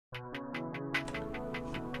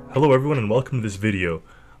Hello everyone and welcome to this video.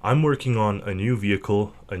 I'm working on a new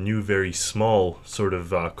vehicle, a new very small sort of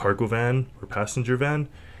cargo van or passenger van,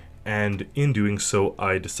 and in doing so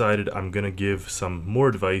I decided I'm going to give some more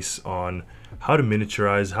advice on how to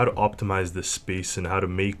miniaturize, how to optimize this space, and how to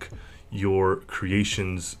make your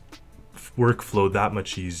creations workflow that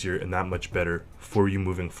much easier and that much better for you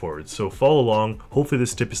moving forward. So follow along, hopefully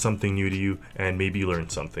this tip is something new to you and maybe you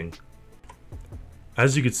learned something.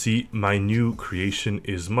 As you can see, my new creation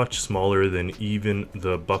is much smaller than even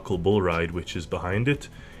the Buckle Bull Ride, which is behind it.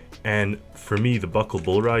 And for me, the Buckle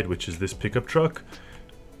Bull Ride, which is this pickup truck,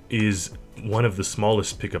 is one of the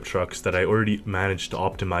smallest pickup trucks that I already managed to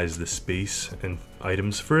optimize the space and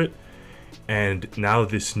items for it. And now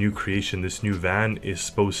this new creation, this new van, is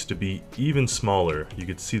supposed to be even smaller. You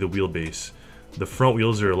can see the wheelbase. The front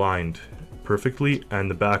wheels are aligned perfectly, and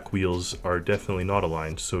the back wheels are definitely not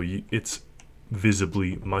aligned. So it's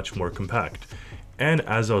visibly much more compact. And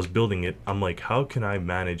as I was building it, I'm like, how can I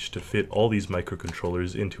manage to fit all these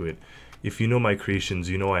microcontrollers into it? If you know my creations,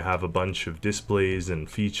 you know I have a bunch of displays and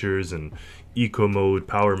features and eco mode,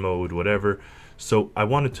 power mode, whatever. So I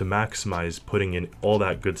wanted to maximize putting in all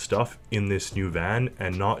that good stuff in this new van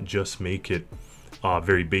and not just make it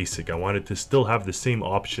very basic. I wanted to still have the same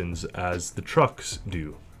options as the trucks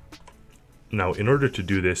do. Now, in order to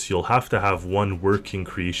do this, you'll have to have one working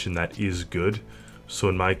creation that is good. So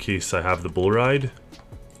in my case, I have the Bull Ride.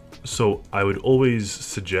 So I would always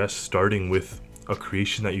suggest starting with a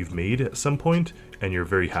creation that you've made at some point and you're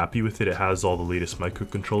very happy with it. It has all the latest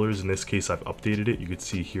microcontrollers. In this case, I've updated it. You can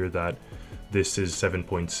see here that this is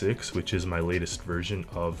 7.6, which is my latest version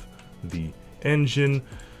of the engine.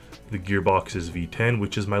 The gearbox is V10,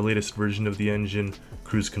 which is my latest version of the engine.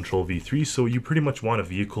 Cruise control V3. So you pretty much want a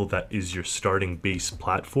vehicle that is your starting base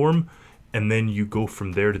platform, and then you go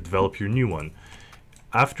from there to develop your new one.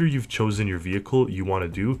 After you've chosen your vehicle you want to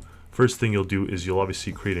do, first thing you'll do is you'll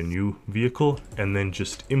obviously create a new vehicle and then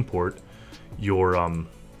just import your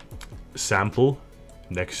sample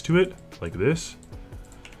next to it like this.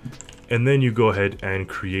 And then you go ahead and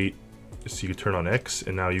create, so you turn on X,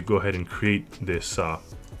 and now you go ahead and create this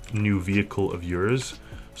new vehicle of yours.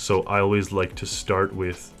 So I always like to start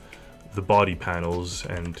with the body panels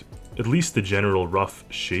and at least the general rough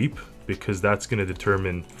shape, because that's going to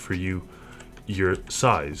determine for you your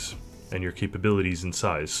size and your capabilities in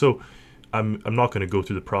size. So I'm not going to go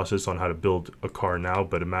through the process on how to build a car now,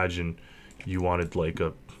 but imagine you wanted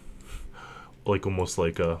almost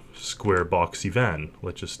like a square boxy van.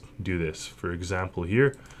 Let's just do this for example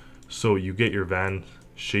here. So you get your van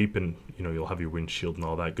shape and you'll have your windshield and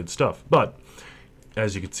all that good stuff. But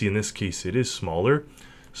as you can see in this case, it is smaller.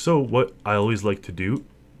 So what I always like to do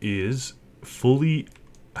is fully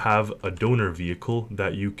have a donor vehicle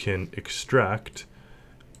that you can extract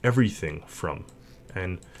everything from.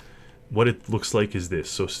 And what it looks like is this.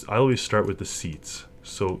 So I always start with the seats.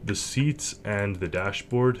 So the seats and the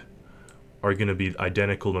dashboard are going to be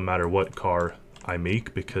identical no matter what car I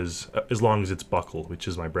make, because as long as it's Buckle, which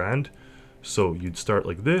is my brand. So you'd start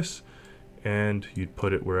like this and you'd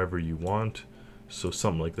put it wherever you want. So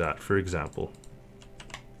something like that, for example.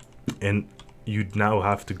 And you'd now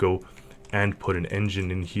have to go and put an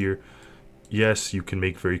engine in here. Yes, you can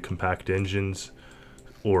make very compact engines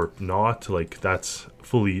or not, like that's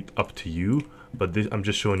fully up to you. But I'm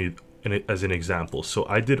just showing you as an example. So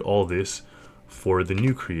I did all this for the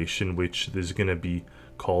new creation, which is going to be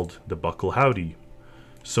called the Buckle Howdy.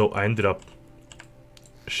 So I ended up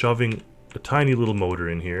shoving a tiny little motor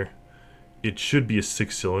in here. It should be a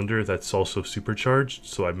 6-cylinder that's also supercharged,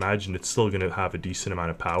 so I imagine it's still going to have a decent amount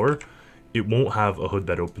of power. It won't have a hood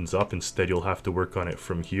that opens up. Instead, you'll have to work on it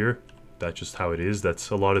from here. That's just how it is. That's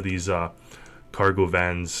a lot of these cargo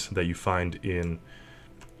vans that you find in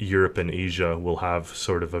Europe and Asia will have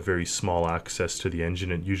sort of a very small access to the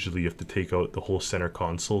engine, and usually you have to take out the whole center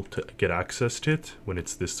console to get access to it when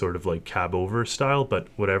it's this sort of like cab over style, but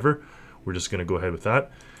whatever. We're just going to go ahead with that.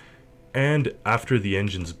 And after the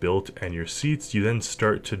engine's built and your seats, you then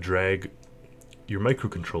start to drag your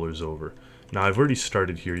microcontrollers over. Now I've already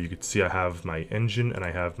started here. You can see I have my engine and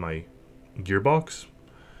I have my gearbox.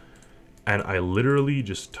 And I literally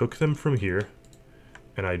just took them from here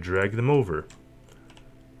and I dragged them over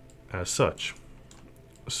as such.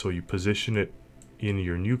 So you position it in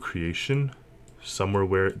your new creation somewhere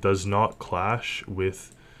where it does not clash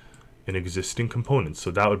with an existing component. So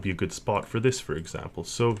that would be a good spot for this, for example.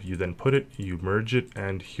 So you then put it, you merge it,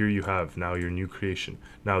 and here you have now your new creation.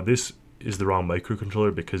 Now this is the wrong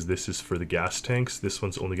microcontroller because this is for the gas tanks. This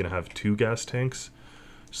one's only going to have 2 gas tanks,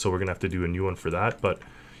 so we're going to have to do a new one for that, but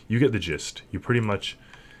you get the gist. You pretty much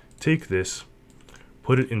take this,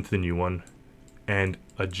 put it into the new one, and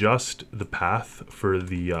adjust the path for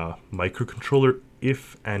the microcontroller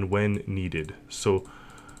if and when needed. So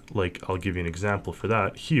like, I'll give you an example for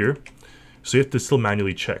that here. So you have to still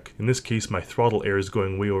manually check. In this case, my throttle air is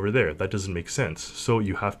going way over there. That doesn't make sense. So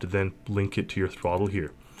you have to then link it to your throttle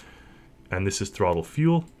here. And this is throttle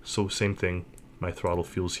fuel, so same thing, my throttle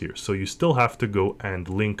fuel's here. So you still have to go and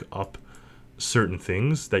link up certain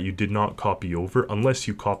things that you did not copy over, unless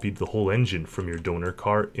you copied the whole engine from your donor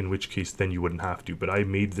car, in which case then you wouldn't have to. But I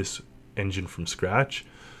made this engine from scratch,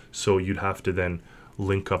 so you'd have to then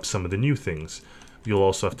link up some of the new things. You'll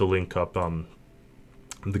also have to link up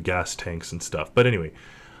the gas tanks and stuff. But anyway,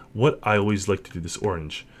 what I always like to do this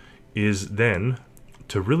orange is then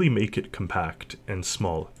to really make it compact and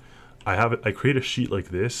small. I create a sheet like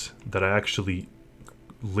this that I actually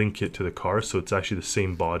link it to the car, so it's actually the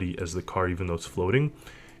same body as the car even though it's floating,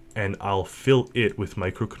 and I'll fill it with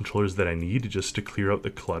microcontrollers that I need just to clear out the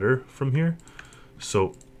clutter from here.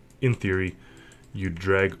 So in theory, you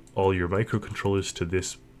drag all your microcontrollers to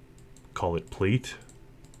this, call it plate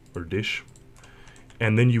or dish,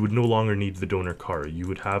 and then you would no longer need the donor car. You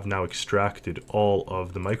would have now extracted all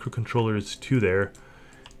of the microcontrollers to there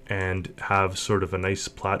and have sort of a nice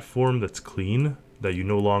platform that's clean, that you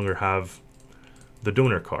no longer have the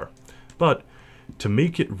donor car. But to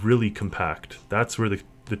make it really compact, that's where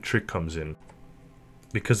the trick comes in.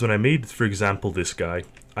 Because when I made, for example, this guy,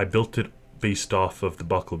 I built it based off of the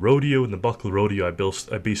Buckle Rodeo. In the Buckle Rodeo,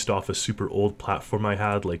 I based off a super old platform I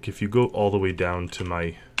had. Like if you go all the way down to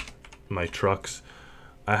my trucks,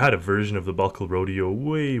 I had a version of the Buckle Rodeo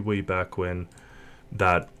way back when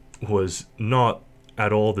that was not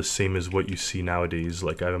at all the same as what you see nowadays.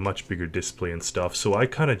 Like I have a much bigger display and stuff, so I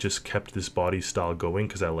kind of just kept this body style going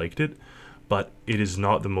because I liked it, but it is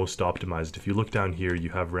not the most optimized. If you look down here, you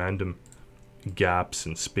have random gaps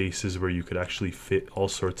and spaces where you could actually fit all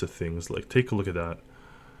sorts of things. Like take a look at that.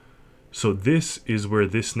 So this is where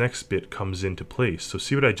this next bit comes into place. So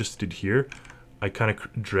see what I just did here? I kind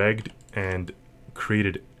of dragged and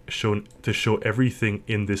created to show everything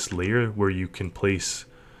in this layer where you can place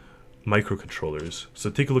microcontrollers. So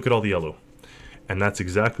take a look at all the yellow, and that's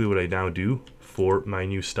exactly what I now do for my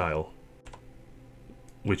new style,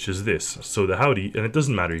 which is this. So the howdy, and it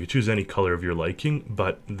doesn't matter, you choose any color of your liking,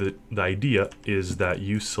 but the idea is that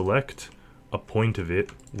you select a point of it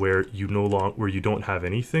where you don't have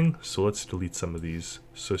anything. So let's delete some of these.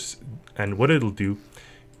 So, and what it'll do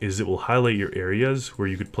is it will highlight your areas where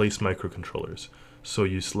you could place microcontrollers. So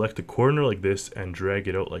you select a corner like this and drag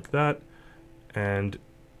it out like that, and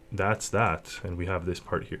that's that, and we have this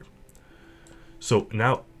part here. So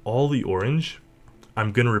now all the orange,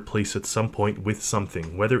 I'm going to replace at some point with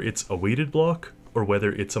something, whether it's a weighted block or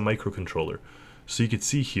whether it's a microcontroller. So you can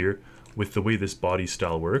see here with the way this body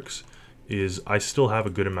style works is I still have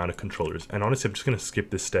a good amount of controllers, and honestly I'm just going to skip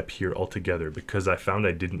this step here altogether because I found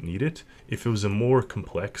I didn't need it. If it was a more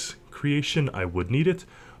complex creation I would need it,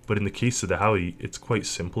 but in the case of the Howie it's quite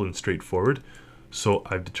simple and straightforward. So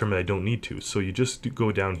I've determined I don't need to. So you just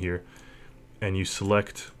go down here and you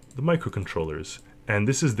select the microcontrollers. And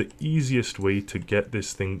this is the easiest way to get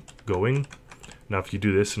this thing going. Now if you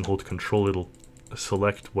do this and hold control, it'll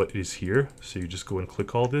select what is here. So you just go and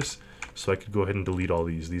click all this. So I could go ahead and delete all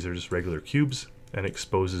these. These are just regular cubes, and it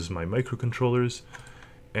exposes my microcontrollers.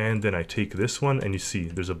 And then I take this one, and you see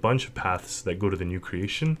there's a bunch of paths that go to the new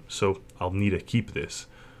creation. So I'll need to keep this.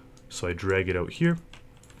 So I drag it out here.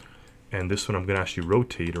 And this one I'm going to actually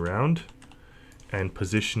rotate around and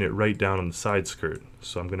position it right down on the side skirt.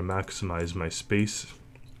 So I'm going to maximize my space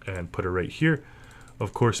and put it right here.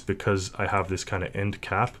 Of course, because I have this kind of end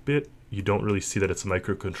cap bit, you don't really see that it's a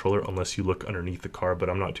microcontroller unless you look underneath the car, but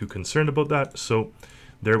I'm not too concerned about that. So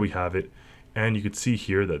there we have it. And you can see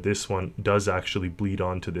here that this one does actually bleed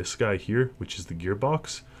onto this guy here, which is the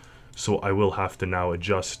gearbox. So I will have to now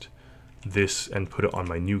adjust this and put it on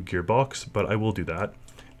my new gearbox, but I will do that.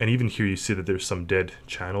 And even here you see that there's some dead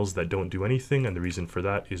channels that don't do anything, and the reason for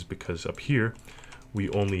that is because up here we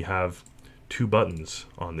only have 2 buttons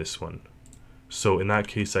on this one. So in that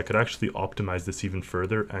case I could actually optimize this even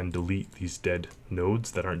further and delete these dead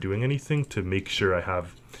nodes that aren't doing anything to make sure I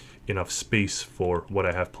have enough space for what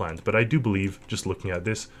I have planned. But I do believe, just looking at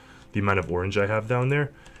this, the amount of orange I have down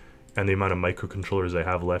there and the amount of microcontrollers I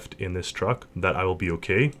have left in this truck, that I will be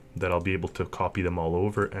okay, that I'll be able to copy them all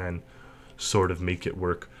over and sort of make it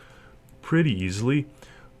work pretty easily.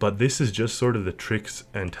 But this is just sort of the tricks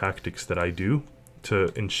and tactics that I do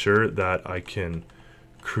to ensure that I can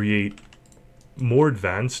create more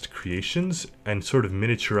advanced creations and sort of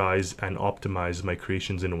miniaturize and optimize my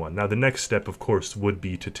creations in one. Now the next step, of course, would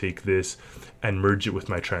be to take this and merge it with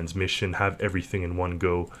my transmission, have everything in one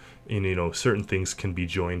go. And you know, certain things can be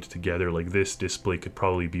joined together, like this display could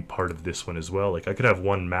probably be part of this one as well. Like I could have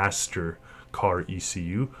one master car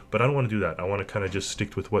ECU, but I don't want to do that. I want to kind of just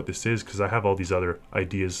stick with what this is, because I have all these other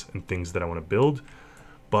ideas and things that I want to build.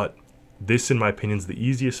 But this, in my opinion, is the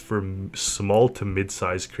easiest for small to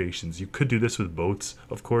mid-sized creations. You could do this with boats,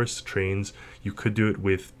 of course, trains. You could do it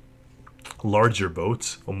with larger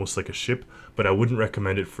boats, almost like a ship, but I wouldn't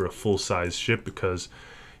recommend it for a full-size ship, because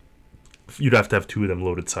you'd have to have two of them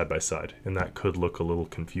loaded side by side, and that could look a little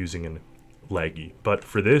confusing and laggy. But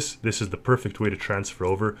for this is the perfect way to transfer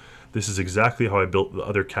over. This is exactly how I built the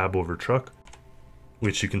other cab over truck,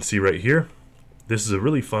 which you can see right here. This is a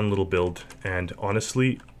really fun little build, and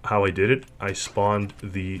honestly, how I did it, I spawned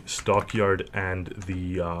the stockyard and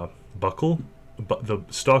the buckle, but the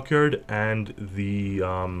stockyard and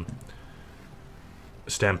the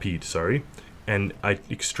stampede, sorry, and I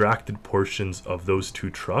extracted portions of those two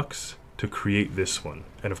trucks to create this one.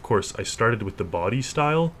 And of course, I started with the body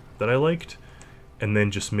style that I liked, and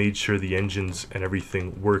then just made sure the engines and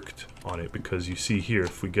everything worked on it, because you see here,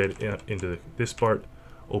 if we get into this part,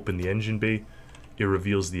 open the engine bay, it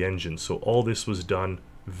reveals the engine. So all this was done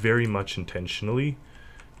very much intentionally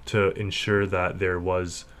to ensure that there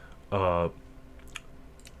was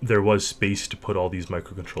space to put all these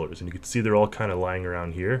microcontrollers. And you can see they're all kind of lying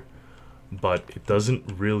around here, but it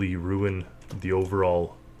doesn't really ruin the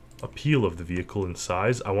overall appeal of the vehicle in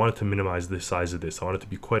size. I wanted to minimize the size of this. I want it to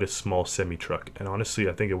be quite a small semi-truck, and honestly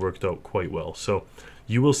I think it worked out quite well. So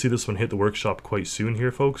you will see this one hit the workshop quite soon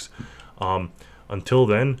here, folks. Until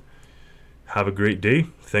then, have a great day.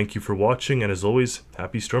 Thank you for watching, and as always,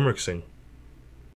 happy Stormworksing.